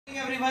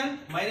everyone,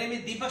 my name is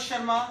Deepak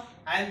Sharma.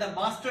 I am the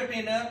master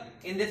trainer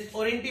in this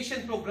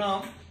orientation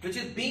program which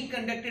is being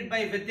conducted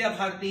by Vidya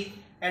Bharati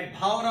at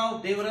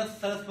Bhavrao Devaras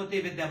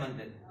Saraswati Vidya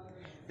Mandir.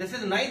 This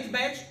is 9th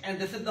batch and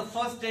this is the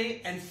first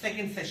day and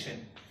second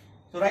session.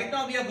 So right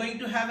now we are going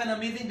to have an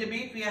amazing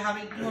debate. We are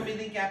having two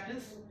amazing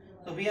captains.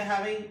 So we are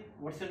having,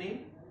 what's your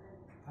name?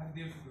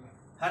 Haridev Shukla.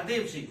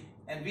 Haridev ji.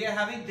 And we are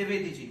having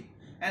Devedi ji.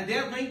 And they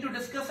are going to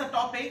discuss a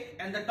topic,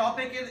 and the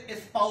topic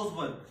is spouse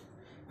work.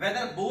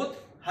 Whether both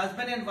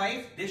husband and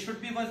wife, they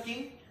should be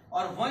working,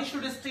 or one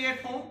should stay at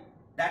home.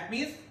 That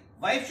means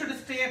wife should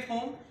stay at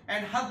home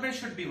and husband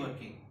should be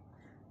working.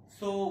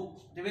 So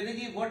Devedi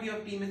ji, what your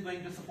team is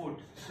going to support?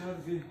 Sir,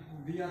 we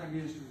are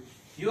against it.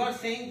 You are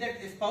saying that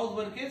spouse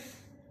work is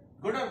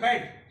good or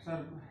bad?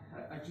 Sir,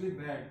 actually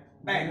bad.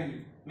 Bad.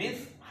 Really.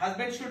 Means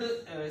husband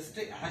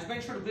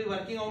should be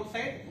working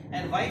outside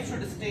and wife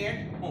should stay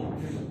at home.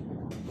 Yes.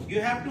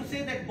 You have to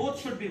say that both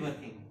should be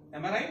working.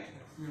 Am I right?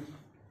 Yes.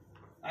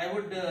 I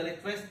would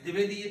request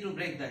Devedi to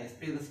break the ice.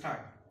 Please start.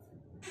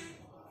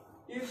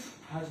 If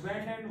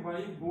husband and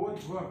wife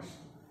both works,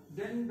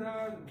 then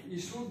the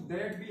issue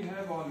that we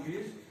have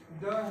always,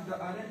 the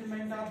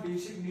arrangement of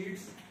basic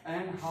needs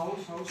and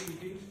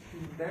housekeeping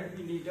that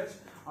we need us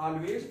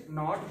always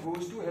not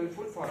goes to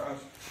helpful for us.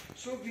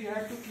 So we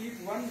have to keep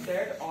one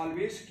that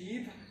always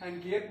keep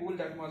and careful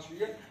the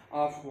atmosphere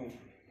of home.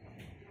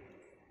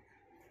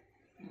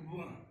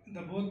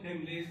 The both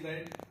families,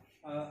 that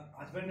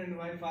husband and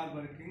wife are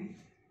working,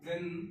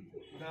 then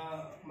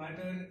the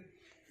matter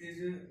is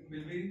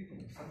will be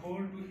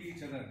support to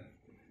each other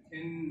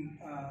in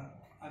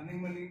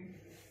earning money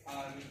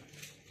or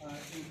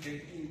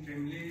in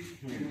family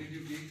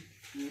duty.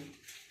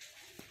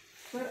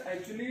 Sir,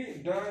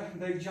 actually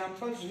the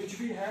examples which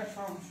we have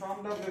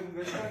from the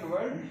Western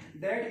world,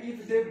 that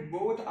if they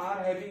both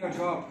are having a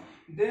job,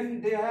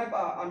 then they have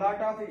a lot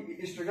of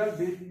struggle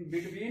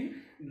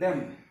between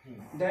them,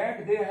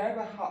 that they have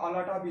a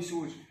lot of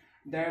issues,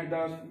 that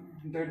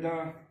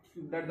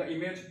the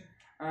image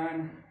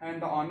and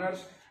the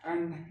honors,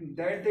 and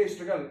that they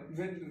struggle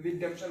with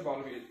themselves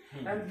always.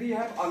 And we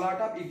have a lot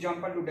of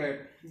example to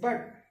that.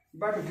 But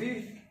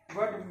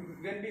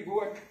when we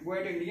go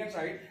at Indian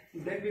side,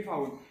 then we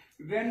found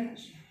when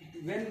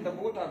the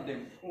both of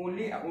them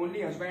only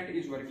husband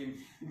is working,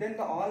 then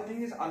the all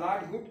thing is a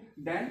lot good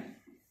than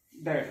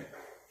that.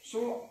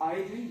 So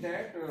I think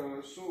that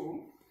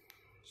so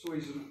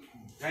is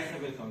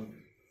Right, welcome.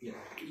 Yeah.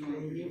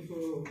 If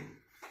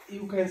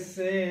you can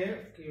say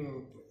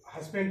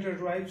husband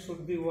and wife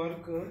should be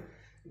work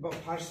but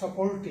for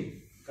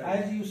supporting.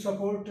 Correct. As you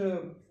support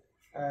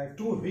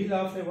two wheel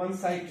of one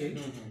cycle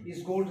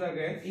is goes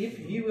again. If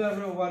he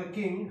were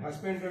working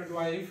husband and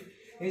wife,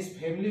 his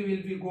family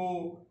will be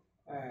go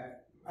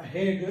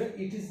ahead.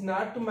 It is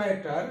not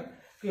matter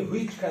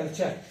which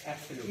culture.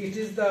 Absolutely. It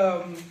is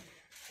the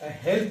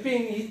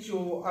helping each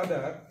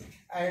other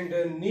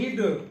and need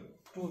to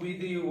be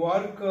the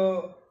work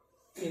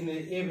in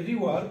every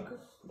work,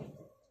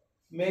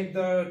 make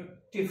the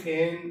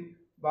tiffin,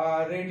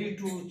 ready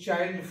to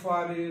child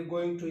for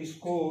going to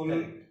school.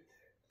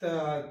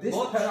 This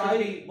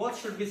both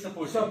should be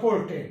supported.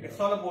 Supported. It's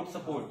all about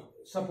support.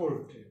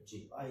 Supported.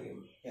 I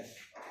am. Yes.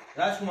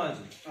 Rajkumar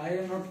ji. I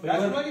am not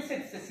Rajkumar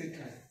favor. ji, sit.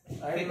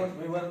 I am not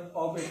favor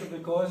of it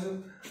because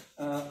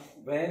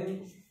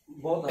when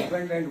both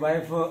husband and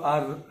wife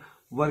are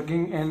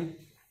working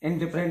in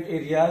different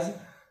areas,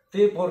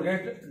 they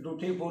forget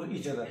duty for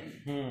each other.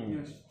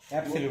 yes.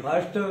 Absolutely.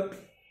 First,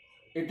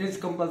 it is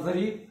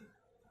compulsory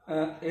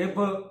if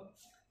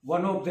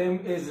one of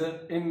them is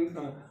in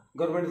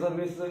government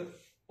service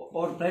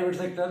or private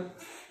sector,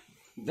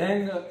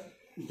 then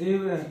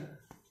the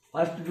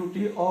first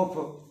duty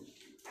of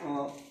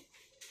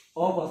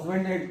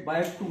husband and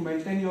wife to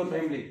maintain your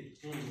family,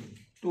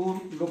 to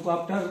look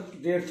after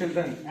their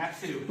children,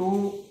 Absolutely.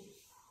 to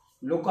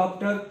look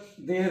after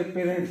their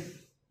parents,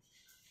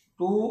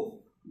 to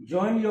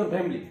join your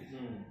family.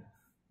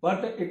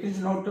 But it is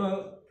not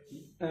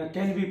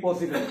can be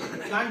possible.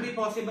 It can't be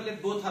possible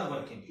if both are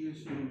working. Yes.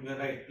 You are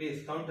right.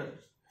 Please counter.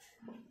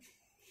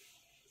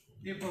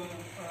 If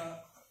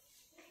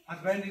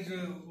husband is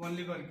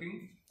only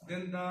working,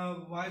 then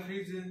the wife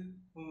is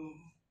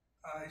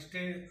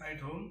stay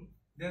at home.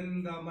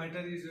 Then the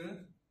matter is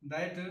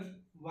that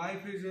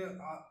wife is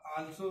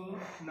also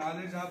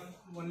knowledge of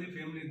only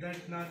family.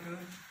 That's not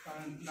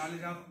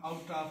knowledge of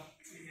out of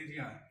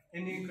area.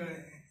 Any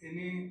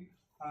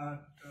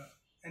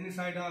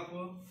side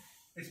of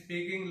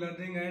speaking,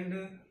 learning,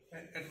 and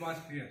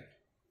atmosphere.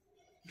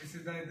 This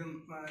is the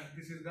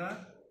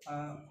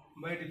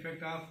bad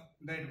effect of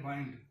that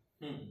mind.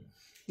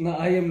 No,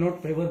 I am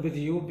not favor with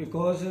you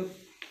because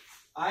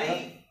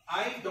I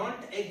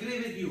don't agree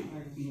with you.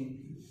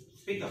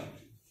 Speak up.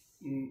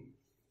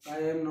 I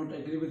am not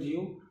agree with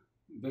you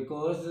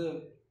because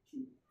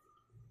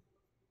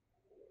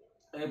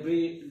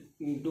every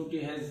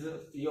duty has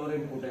your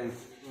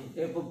importance.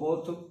 If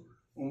both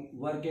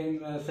work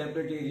in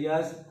separate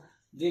areas,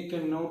 they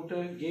cannot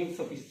give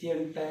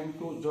sufficient time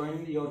to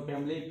join your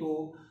family,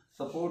 to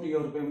support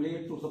your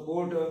family, to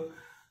support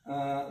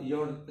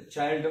your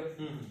child,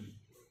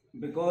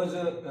 because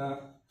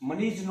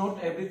money is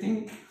not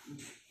everything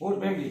for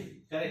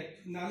family.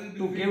 Correct. Knowledge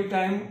To will be, give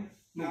time,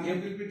 to knowledge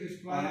give, will be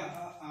destroyed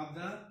of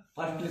the.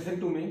 first listen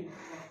to me,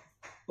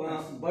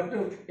 but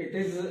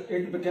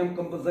it became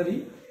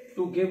compulsory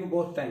to give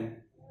both time.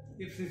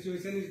 If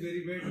situation is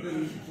very bad,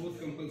 then both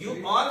compulsory.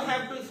 You all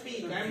have to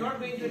speak. I am not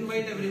going to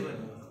invite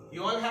everyone.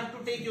 You all have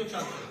to take your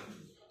chances.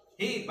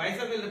 He,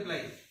 Vaisa will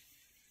reply.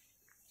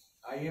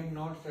 I am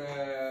not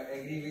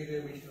agree with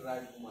Mr.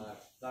 Rajkumar.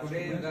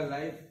 Today the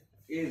life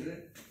is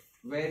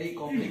very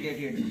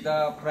complicated.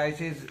 The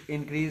prices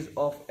increase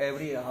of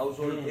every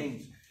household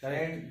things,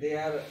 and they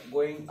are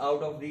going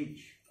out of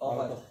reach of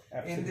us.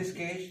 In this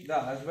case, the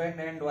husband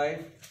and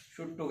wife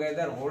should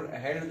together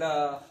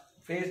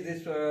face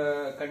this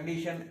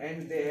condition,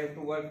 and they have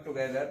to work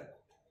together.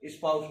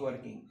 Spouse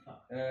working,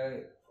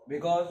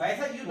 because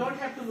Vaisa, you don't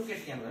have to look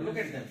at camera. Look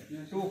at them.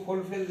 to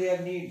fulfill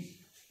their needs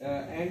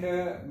and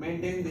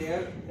maintain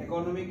their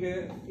economic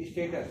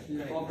status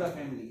of the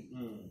family.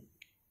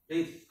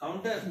 Please,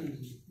 counter.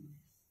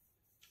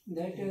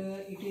 That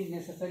it is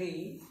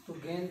necessary to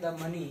gain the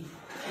money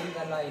in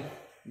the life.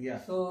 Yeah.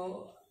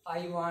 So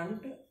I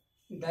want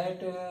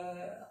that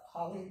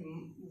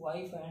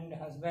wife and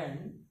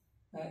husband,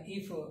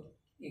 if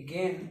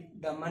gain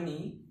the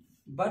money,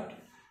 but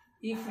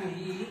if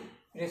he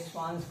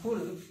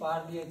responsible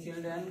for their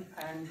children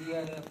and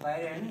their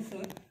parents,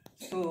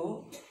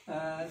 so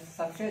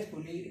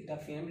successfully the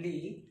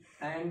family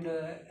and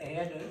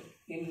ahead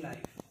in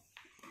life.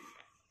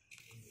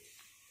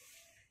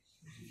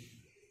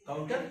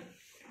 Counter.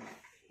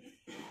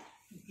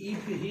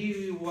 If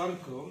he work,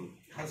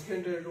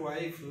 husband and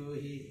wife,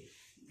 he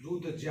do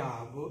the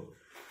job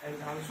and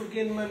also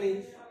gain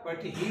money,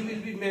 but he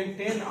will be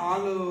maintain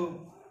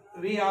all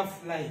way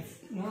of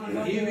life.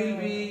 He will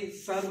be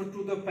served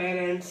to the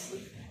parents.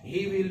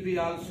 He will be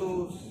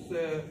also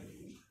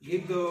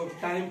give the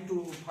time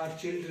to for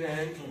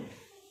children.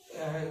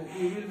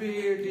 He will be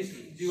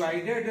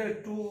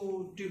divided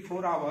 2 to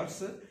 4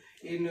 hours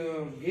in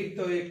give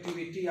the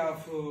activity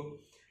of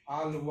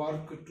all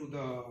work to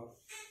the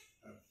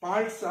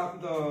parts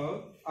of the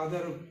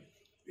other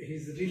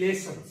his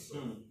relations,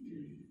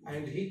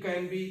 and he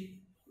can be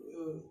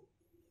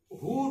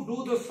who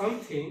do the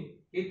something,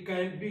 it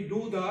can be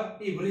do the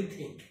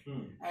everything,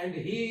 and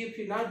he if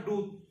he not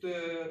do the,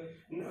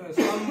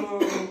 some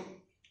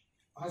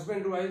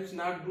husband wives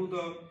not do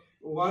the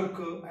work,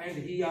 and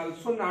he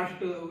also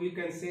not we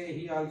can say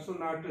he also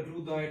not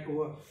do that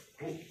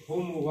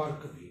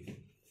homework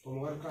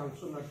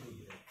also not do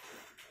that.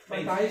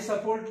 But I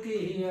support ki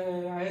he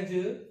as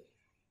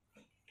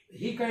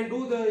he can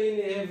do the in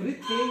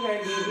everything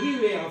and every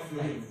way of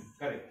life.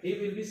 Correct. He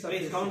will be Please,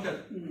 successful. counter.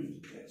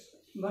 Yes.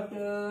 But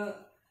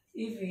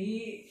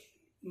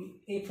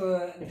if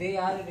they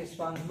are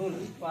responsible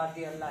for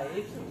their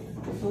lives,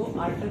 so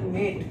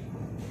alternate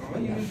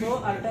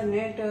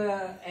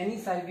any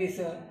service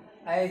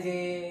as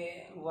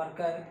a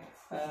worker,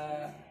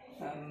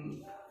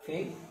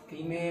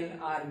 female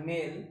or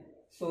male,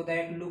 so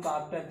that look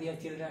after their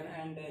children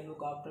and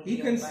look after He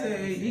their can parents.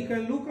 say he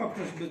can look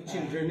after the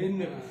children.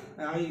 In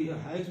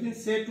has been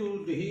said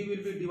to he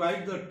will be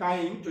divide the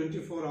time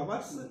 24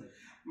 hours.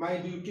 My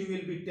duty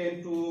will be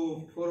 10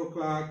 to 4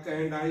 o'clock,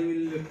 and I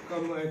will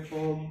come at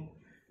home.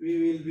 We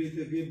will be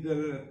give the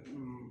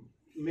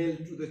meal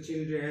to the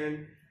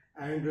children,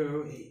 and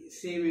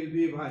he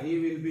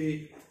will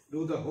be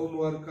do the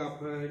homework of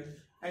her,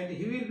 and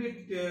he will be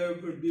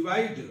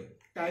divide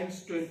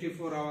times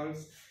 24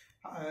 hours.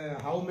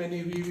 How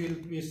many we will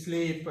be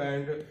sleep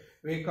and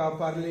wake up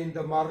early in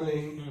the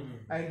morning,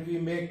 and we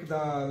make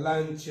the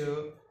lunch,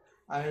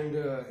 and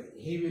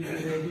he will be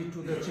ready to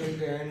the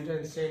children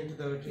and send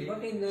the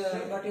But in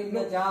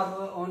the job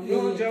only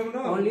No job,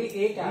 no. only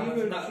 8 He hours.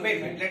 will- No,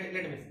 wait, let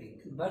me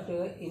speak. But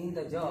in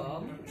the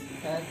job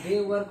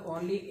they work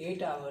only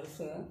 8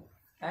 hours,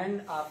 and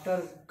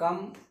after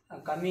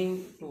coming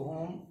to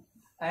home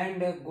and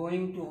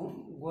going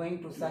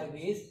to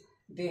service,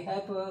 they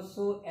have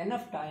so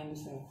enough times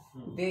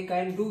they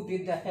can do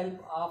with the help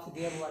of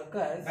their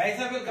workers.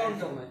 Vaisa will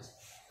count so so much.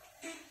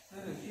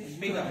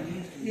 Speak up.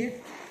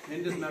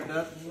 In this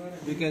matter,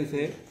 we can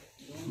say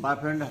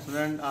wife and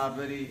husband are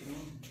very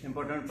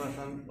important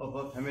person of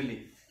a family.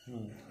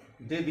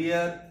 They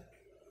bear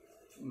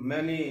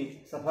many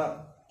suffer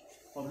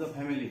of the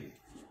family.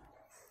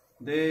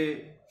 They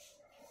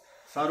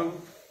serve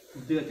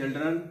their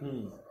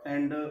children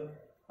and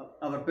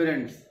our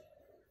parents.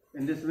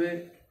 In this way,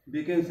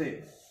 we can say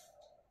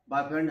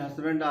wife and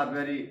husband are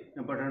very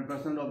important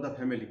person of the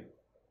family.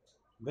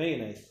 Very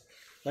nice.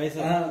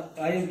 Vaisa.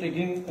 I am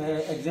taking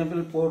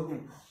example for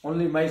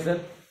only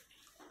myself.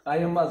 I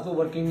am also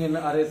working in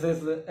RSS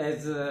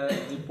as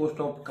the post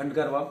of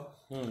Khandgarwa.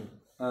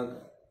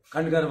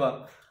 Khandgarwa.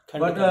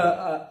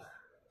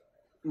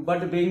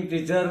 But being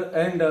teacher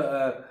and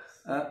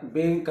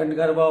being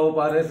Khandgarwa of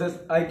RSS,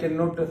 I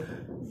cannot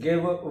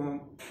give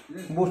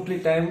mostly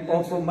time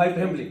of my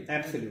family.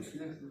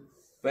 Absolutely.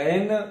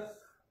 When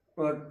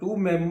two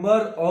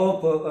members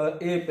of a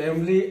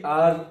family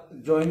are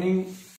joining